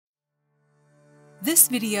This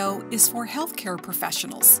video is for healthcare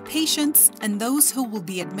professionals, patients, and those who will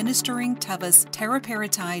be administering Teva's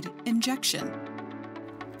teriparatide injection.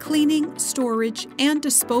 Cleaning, storage, and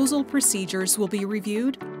disposal procedures will be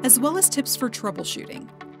reviewed, as well as tips for troubleshooting.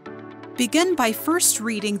 Begin by first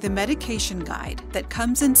reading the medication guide that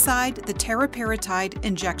comes inside the teriparatide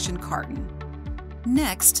injection carton.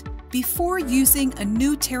 Next, before using a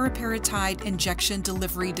new teriparatide injection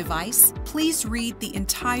delivery device, please read the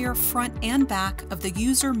entire front and back of the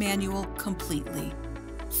user manual completely.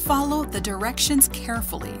 Follow the directions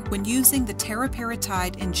carefully when using the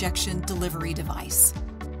teriparatide injection delivery device.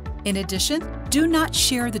 In addition, do not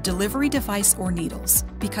share the delivery device or needles,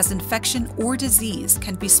 because infection or disease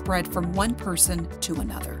can be spread from one person to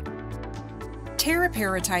another.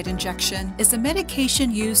 Teriparatide injection is a medication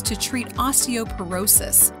used to treat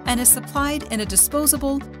osteoporosis and is supplied in a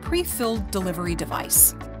disposable, pre-filled delivery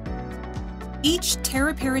device. Each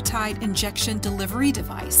teriparatide injection delivery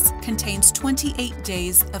device contains 28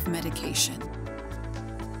 days of medication.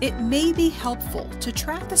 It may be helpful to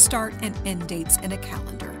track the start and end dates in a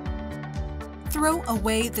calendar. Throw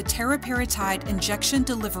away the teriparatide injection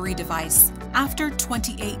delivery device after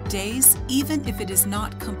 28 days, even if it is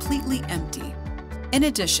not completely empty. In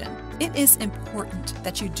addition, it is important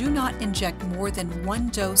that you do not inject more than one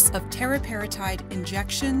dose of teriparatide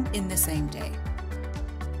injection in the same day.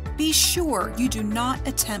 Be sure you do not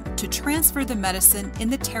attempt to transfer the medicine in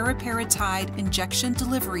the teriparatide injection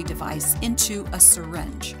delivery device into a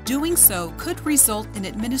syringe. Doing so could result in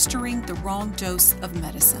administering the wrong dose of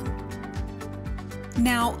medicine.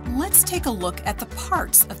 Now, let's take a look at the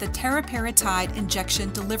parts of the teriparatide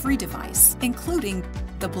injection delivery device, including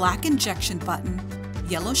the black injection button,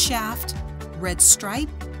 yellow shaft, red stripe,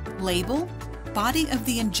 label, body of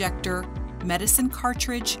the injector, medicine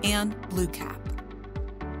cartridge, and blue cap.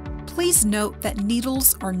 Please note that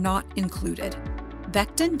needles are not included.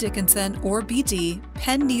 Becton Dickinson or BD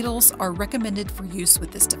pen needles are recommended for use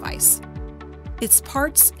with this device. Its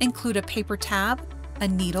parts include a paper tab, a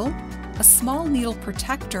needle, a small needle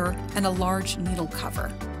protector, and a large needle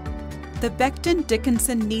cover. The Becton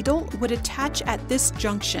Dickinson needle would attach at this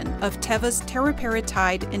junction of Teva's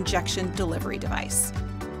teriparatide injection delivery device.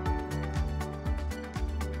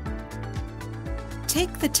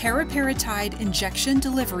 Take the teriparatide injection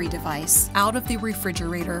delivery device out of the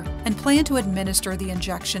refrigerator and plan to administer the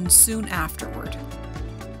injection soon afterward.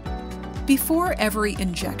 Before every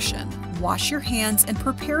injection, wash your hands and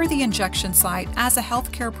prepare the injection site as a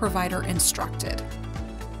healthcare provider instructed.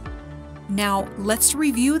 Now, let's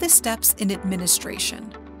review the steps in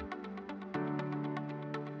administration.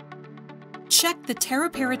 Check the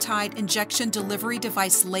teriparatide injection delivery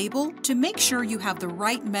device label to make sure you have the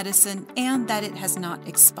right medicine and that it has not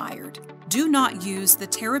expired. Do not use the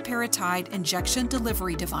teriparatide injection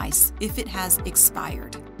delivery device if it has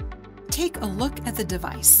expired. Take a look at the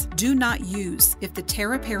device. Do not use if the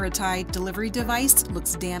teriparatide delivery device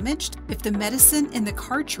looks damaged, if the medicine in the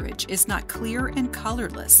cartridge is not clear and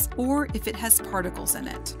colorless, or if it has particles in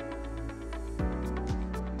it.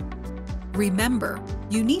 Remember,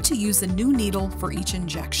 you need to use a new needle for each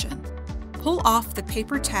injection. Pull off the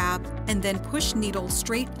paper tab and then push needle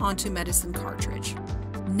straight onto medicine cartridge.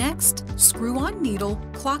 Next, screw on needle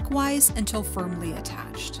clockwise until firmly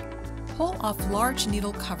attached. Pull off large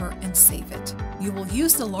needle cover and save it. You will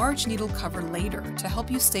use the large needle cover later to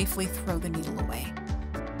help you safely throw the needle away.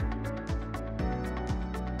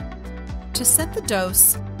 To set the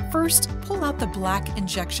dose, first pull out the black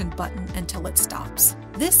injection button until it stops.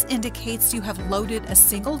 This indicates you have loaded a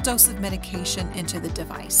single dose of medication into the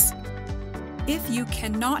device. If you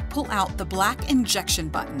cannot pull out the black injection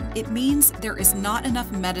button, it means there is not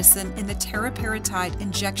enough medicine in the teriparatide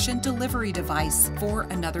injection delivery device for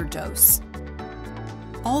another dose.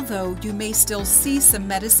 Although you may still see some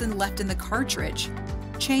medicine left in the cartridge,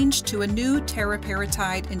 change to a new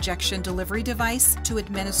teriparatide injection delivery device to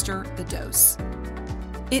administer the dose.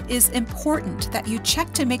 It is important that you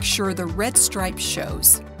check to make sure the red stripe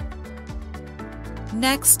shows.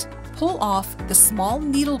 Next, pull off the small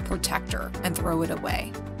needle protector and throw it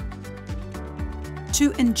away.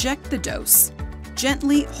 To inject the dose,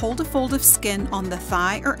 gently hold a fold of skin on the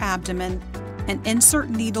thigh or abdomen and insert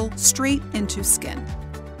needle straight into skin.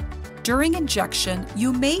 During injection,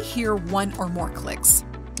 you may hear one or more clicks.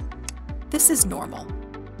 This is normal.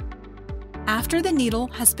 After the needle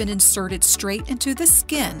has been inserted straight into the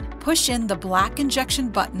skin, push in the black injection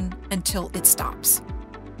button until it stops.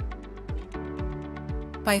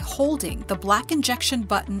 By holding the black injection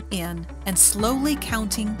button in and slowly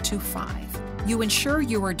counting to 5, you ensure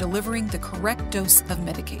you are delivering the correct dose of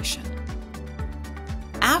medication.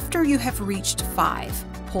 After you have reached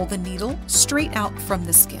 5, pull the needle straight out from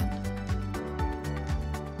the skin.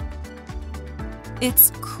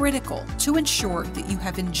 It's critical to ensure that you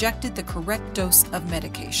have injected the correct dose of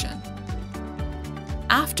medication.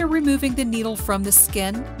 After removing the needle from the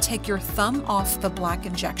skin, take your thumb off the black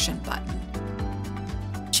injection button.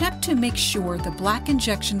 Check to make sure the black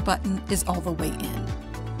injection button is all the way in.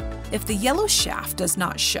 If the yellow shaft does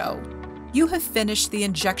not show, you have finished the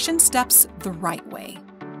injection steps the right way.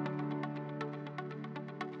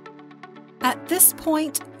 At this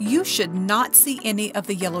point, you should not see any of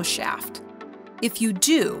the yellow shaft. If you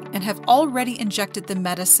do and have already injected the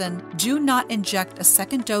medicine, do not inject a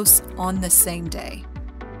second dose on the same day.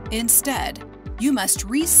 Instead, you must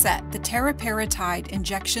reset the teriparatide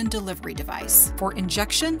injection delivery device for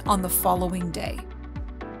injection on the following day.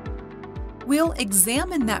 We'll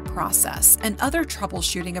examine that process and other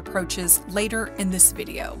troubleshooting approaches later in this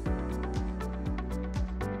video.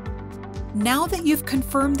 Now that you've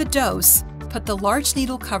confirmed the dose, put the large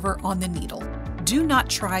needle cover on the needle. Do not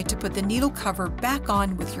try to put the needle cover back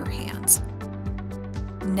on with your hands.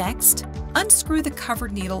 Next, unscrew the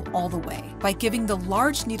covered needle all the way by giving the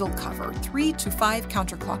large needle cover 3 to 5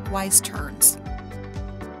 counterclockwise turns.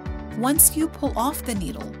 Once you pull off the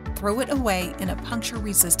needle, throw it away in a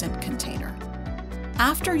puncture-resistant container.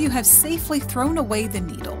 After you have safely thrown away the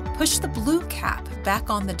needle, push the blue cap back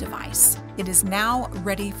on the device. It is now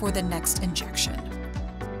ready for the next injection.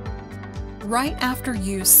 Right after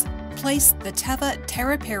use, place the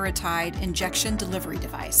Teriparatide injection delivery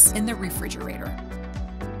device in the refrigerator.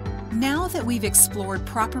 Now that we've explored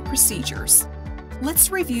proper procedures, let's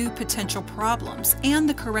review potential problems and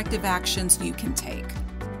the corrective actions you can take.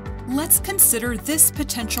 Let's consider this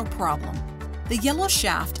potential problem. The yellow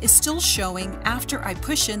shaft is still showing after I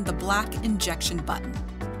push in the black injection button.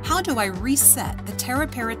 How do I reset the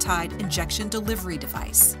Teriparatide injection delivery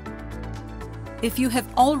device? If you have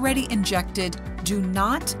already injected, do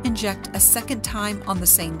not inject a second time on the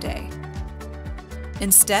same day.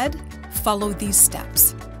 Instead, follow these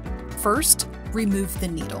steps. First, remove the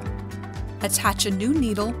needle. Attach a new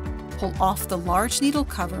needle, pull off the large needle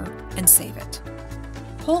cover, and save it.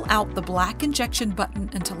 Pull out the black injection button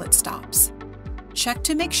until it stops. Check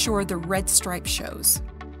to make sure the red stripe shows.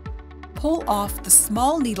 Pull off the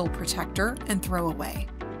small needle protector and throw away.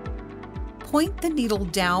 Point the needle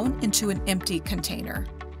down into an empty container.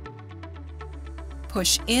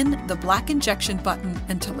 Push in the black injection button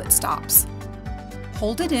until it stops.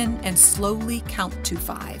 Hold it in and slowly count to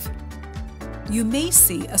 5. You may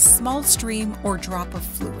see a small stream or drop of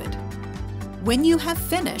fluid. When you have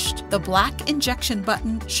finished, the black injection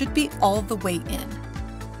button should be all the way in.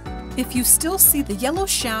 If you still see the yellow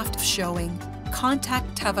shaft showing,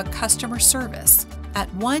 contact Teva customer service at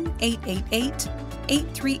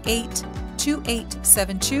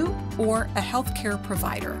 1-888-838-2872 or a healthcare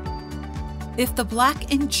provider. If the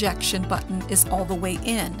black injection button is all the way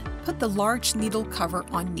in, put the large needle cover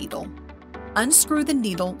on needle. Unscrew the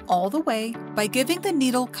needle all the way by giving the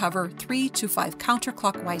needle cover 3 to 5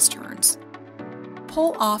 counterclockwise turns.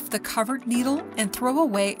 Pull off the covered needle and throw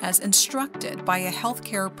away as instructed by a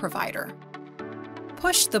healthcare provider.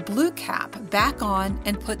 Push the blue cap back on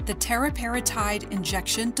and put the Teriparatide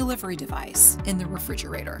injection delivery device in the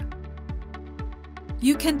refrigerator.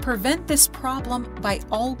 You can prevent this problem by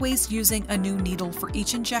always using a new needle for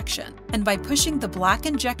each injection and by pushing the black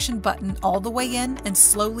injection button all the way in and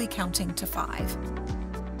slowly counting to 5.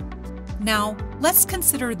 Now, let's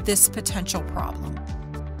consider this potential problem.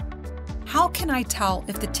 How can I tell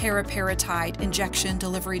if the Teriparatide injection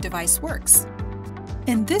delivery device works?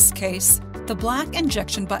 In this case, the black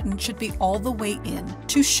injection button should be all the way in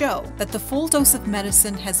to show that the full dose of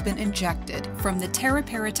medicine has been injected from the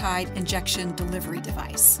Teriparatide injection delivery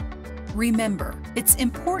device. Remember, it's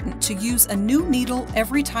important to use a new needle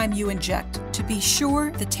every time you inject to be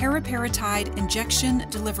sure the Teriparatide injection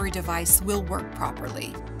delivery device will work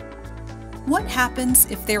properly. What happens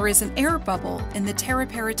if there is an air bubble in the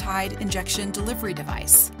Teriparatide injection delivery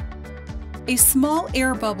device? A small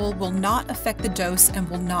air bubble will not affect the dose and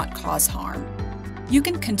will not cause harm. You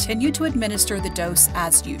can continue to administer the dose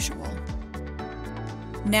as usual.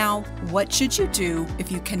 Now, what should you do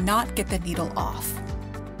if you cannot get the needle off?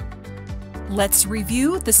 Let's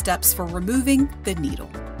review the steps for removing the needle.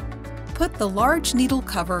 Put the large needle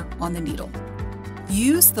cover on the needle.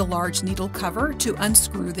 Use the large needle cover to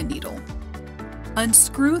unscrew the needle.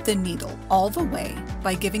 Unscrew the needle all the way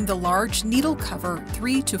by giving the large needle cover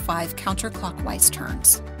 3 to 5 counterclockwise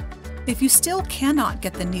turns. If you still cannot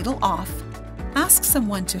get the needle off, ask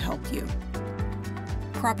someone to help you.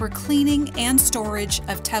 Proper cleaning and storage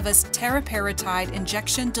of Teva's Teriparatide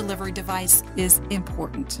injection delivery device is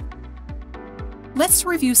important. Let's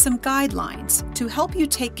review some guidelines to help you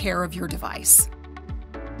take care of your device.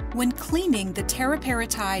 When cleaning the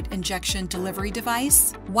teriparatide injection delivery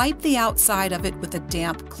device, wipe the outside of it with a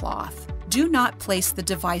damp cloth. Do not place the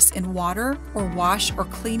device in water or wash or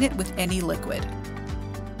clean it with any liquid.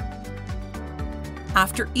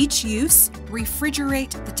 After each use,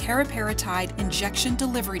 refrigerate the teriparatide injection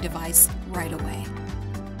delivery device right away.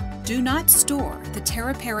 Do not store the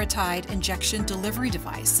teriparatide injection delivery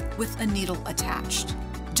device with a needle attached.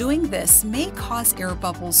 Doing this may cause air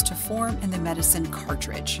bubbles to form in the medicine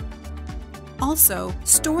cartridge. Also,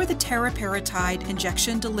 store the teriparatide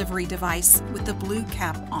injection delivery device with the blue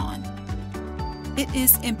cap on. It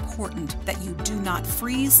is important that you do not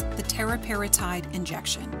freeze the teriparatide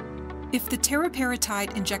injection. If the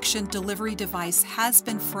teriparatide injection delivery device has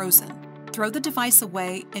been frozen, throw the device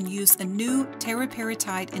away and use a new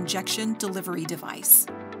teriparatide injection delivery device.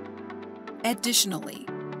 Additionally,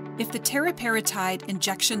 if the teriparatide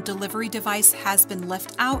injection delivery device has been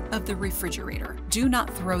left out of the refrigerator, do not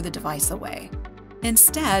throw the device away.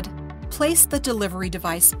 Instead, place the delivery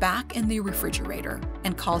device back in the refrigerator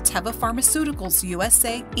and call Teva Pharmaceuticals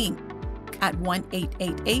USA, Inc. at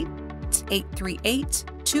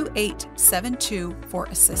 1-888-838-2872 for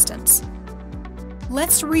assistance.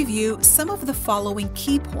 Let's review some of the following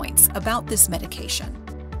key points about this medication.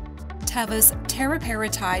 Teva's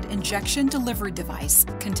teriparatide injection delivery device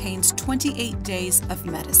contains 28 days of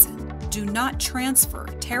medicine. Do not transfer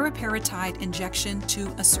teriparatide injection to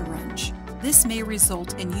a syringe. This may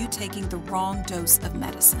result in you taking the wrong dose of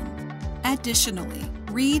medicine. Additionally,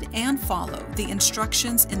 read and follow the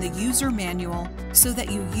instructions in the user manual so that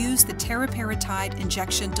you use the teriparatide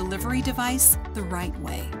injection delivery device the right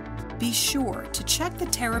way. Be sure to check the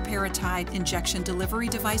teriparatide injection delivery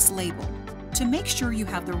device label to make sure you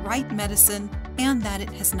have the right medicine and that it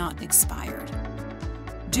has not expired.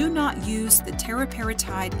 Do not use the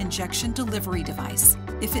teriparatide injection delivery device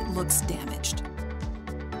if it looks damaged.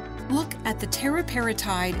 Look at the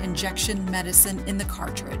teriparatide injection medicine in the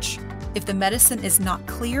cartridge. If the medicine is not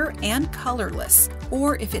clear and colorless,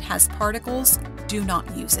 or if it has particles, do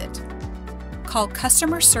not use it. Call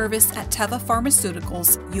customer service at Teva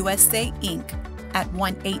Pharmaceuticals USA, Inc. at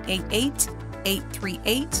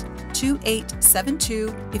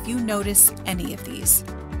 1-888-838-2872 if you notice any of these.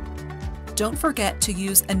 Don't forget to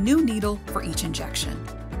use a new needle for each injection.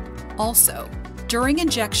 Also, during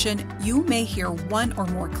injection, you may hear one or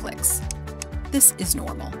more clicks. This is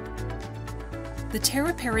normal. The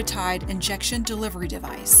teriparatide injection delivery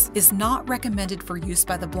device is not recommended for use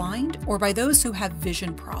by the blind or by those who have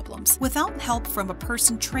vision problems without help from a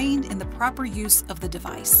person trained in the proper use of the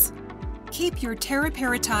device. Keep your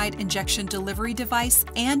teriparatide injection delivery device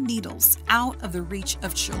and needles out of the reach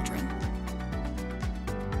of children.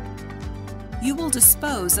 You will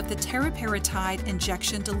dispose of the teriparatide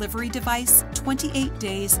injection delivery device 28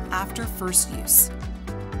 days after first use.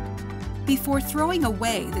 Before throwing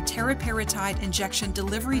away the teriparatide injection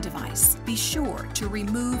delivery device, be sure to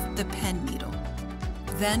remove the pen needle.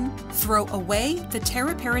 Then, throw away the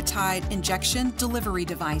teriparatide injection delivery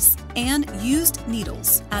device and used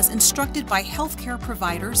needles as instructed by healthcare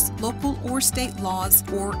providers, local or state laws,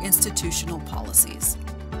 or institutional policies.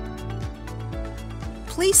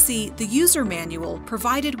 Please see the user manual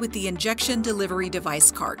provided with the injection delivery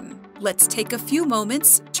device carton. Let's take a few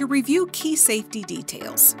moments to review key safety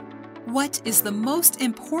details. What is the most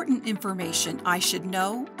important information I should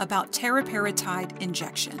know about teriparatide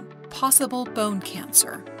injection? Possible bone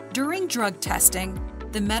cancer. During drug testing,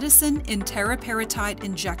 the medicine in teriparatide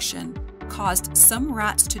injection caused some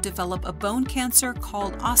rats to develop a bone cancer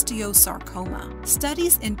called osteosarcoma.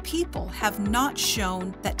 Studies in people have not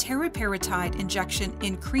shown that teriparatide injection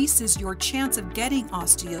increases your chance of getting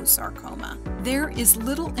osteosarcoma. There is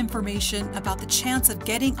little information about the chance of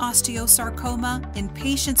getting osteosarcoma in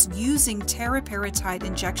patients using teriparatide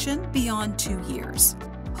injection beyond 2 years.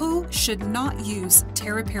 Who should not use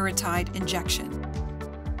teriparatide injection?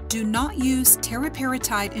 Do not use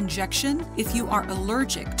teriparatide injection if you are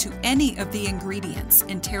allergic to any of the ingredients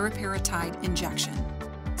in teriparatide injection.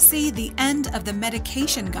 See the end of the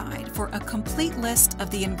medication guide for a complete list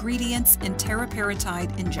of the ingredients in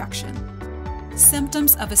teriparatide injection.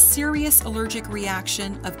 Symptoms of a serious allergic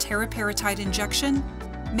reaction of teriparatide injection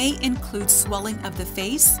may include swelling of the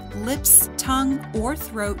face, lips, tongue, or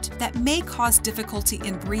throat that may cause difficulty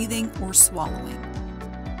in breathing or swallowing.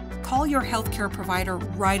 Call your healthcare provider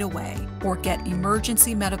right away or get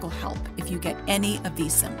emergency medical help if you get any of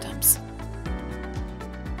these symptoms.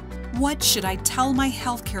 What should I tell my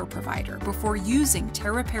healthcare provider before using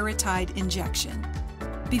teriparatide injection?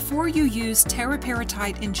 Before you use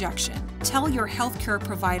teriparatide injection, tell your healthcare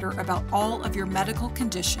provider about all of your medical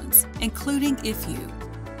conditions, including if you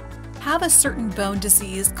have a certain bone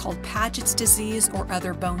disease called Paget's disease or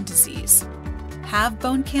other bone disease, have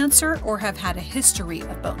bone cancer or have had a history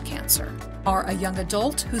of bone cancer, are a young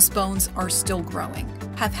adult whose bones are still growing,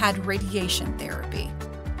 have had radiation therapy,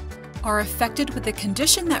 are affected with a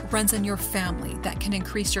condition that runs in your family that can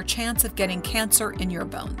increase your chance of getting cancer in your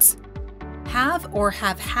bones, have or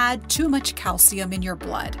have had too much calcium in your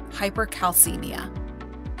blood, hypercalcemia,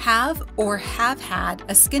 have or have had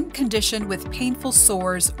a skin condition with painful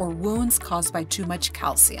sores or wounds caused by too much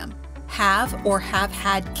calcium, have or have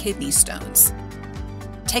had kidney stones,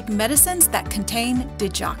 take medicines that contain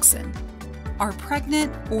digoxin, are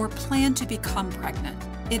pregnant or plan to become pregnant.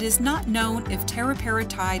 It is not known if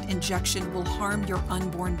teriparatide injection will harm your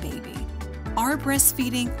unborn baby. Are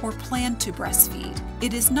breastfeeding or plan to breastfeed.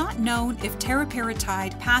 It is not known if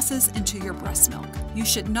teriparatide passes into your breast milk. You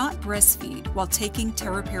should not breastfeed while taking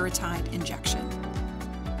teriparatide injection.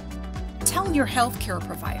 Tell your healthcare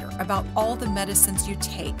provider about all the medicines you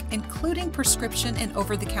take, including prescription and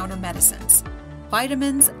over-the-counter medicines,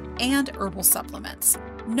 vitamins, and herbal supplements.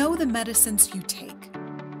 Know the medicines you take.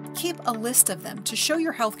 Keep a list of them to show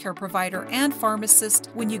your healthcare provider and pharmacist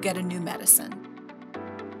when you get a new medicine.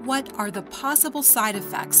 What are the possible side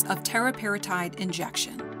effects of teriparatide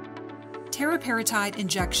injection? Teriparatide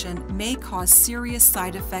injection may cause serious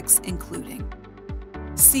side effects, including: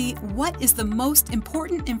 see what is the most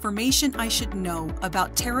important information I should know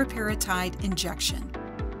about teriparatide injection.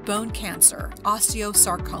 Bone cancer,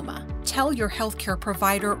 osteosarcoma. Tell your healthcare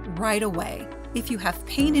provider right away. If you have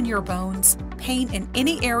pain in your bones, pain in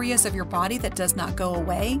any areas of your body that does not go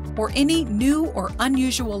away, or any new or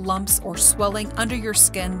unusual lumps or swelling under your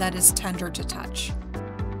skin that is tender to touch.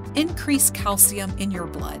 Increased calcium in your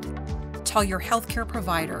blood. Tell your healthcare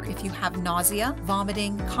provider if you have nausea,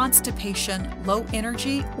 vomiting, constipation, low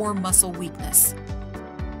energy, or muscle weakness.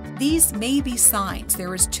 These may be signs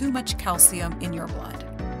there is too much calcium in your blood.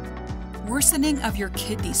 Worsening of your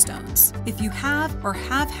kidney stones. If you have or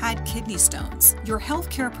have had kidney stones, your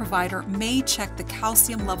healthcare provider may check the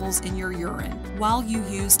calcium levels in your urine while you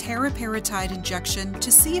use teriparatide injection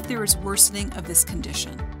to see if there is worsening of this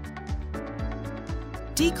condition.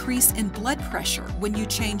 Decrease in blood pressure when you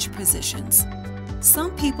change positions.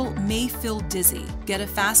 Some people may feel dizzy, get a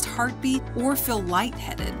fast heartbeat, or feel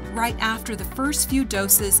lightheaded right after the first few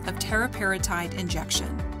doses of teriparatide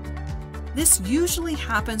injection. This usually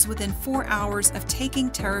happens within 4 hours of taking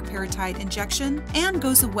teriparatide injection and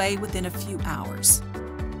goes away within a few hours.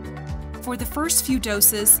 For the first few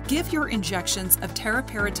doses, give your injections of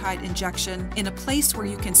teriparatide injection in a place where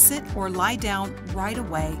you can sit or lie down right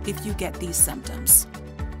away if you get these symptoms.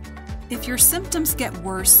 If your symptoms get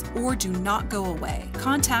worse or do not go away,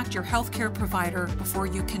 contact your healthcare provider before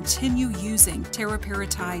you continue using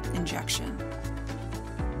teriparatide injection.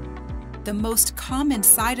 The most common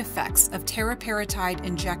side effects of teriparatide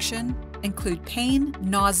injection include pain,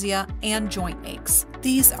 nausea, and joint aches.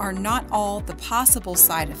 These are not all the possible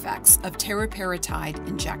side effects of teriparatide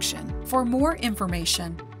injection. For more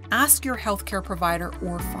information, ask your healthcare provider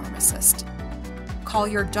or pharmacist. Call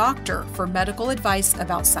your doctor for medical advice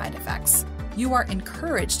about side effects. You are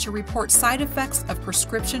encouraged to report side effects of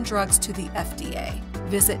prescription drugs to the FDA.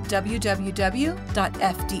 Visit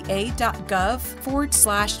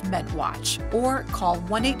www.fda.gov/medwatch or call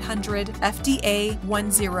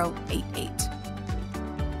 1-800-FDA-1088.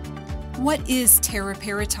 What is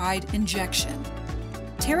teriparatide injection?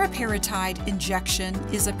 Teriparatide injection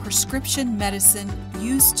is a prescription medicine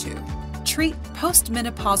used to treat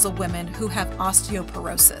postmenopausal women who have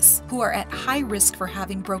osteoporosis, who are at high risk for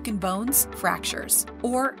having broken bones, fractures,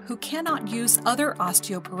 or who cannot use other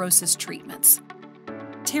osteoporosis treatments.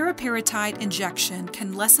 Teriparatide injection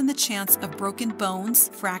can lessen the chance of broken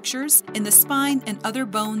bones, fractures in the spine, and other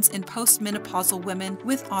bones in postmenopausal women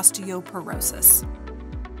with osteoporosis.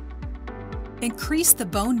 Increase the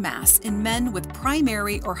bone mass in men with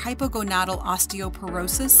primary or hypogonadal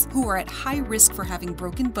osteoporosis who are at high risk for having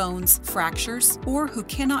broken bones, fractures, or who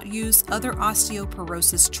cannot use other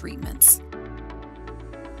osteoporosis treatments.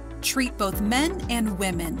 Treat both men and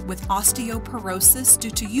women with osteoporosis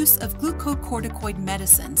due to use of glucocorticoid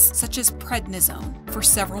medicines such as prednisone for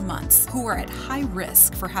several months who are at high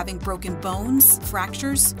risk for having broken bones,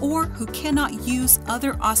 fractures, or who cannot use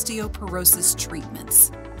other osteoporosis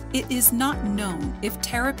treatments. It is not known if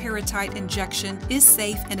teriparatide injection is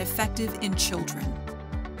safe and effective in children.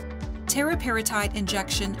 Teriparatide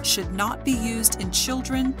injection should not be used in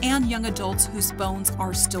children and young adults whose bones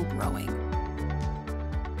are still growing.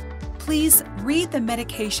 Please read the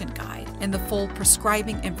medication guide and the full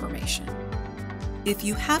prescribing information. If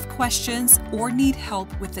you have questions or need help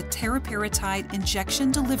with the teriparatide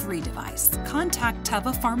injection delivery device, contact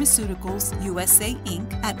Teva Pharmaceuticals USA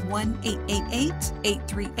Inc. at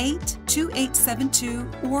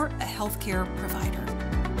 1-888-838-2872 or a healthcare provider.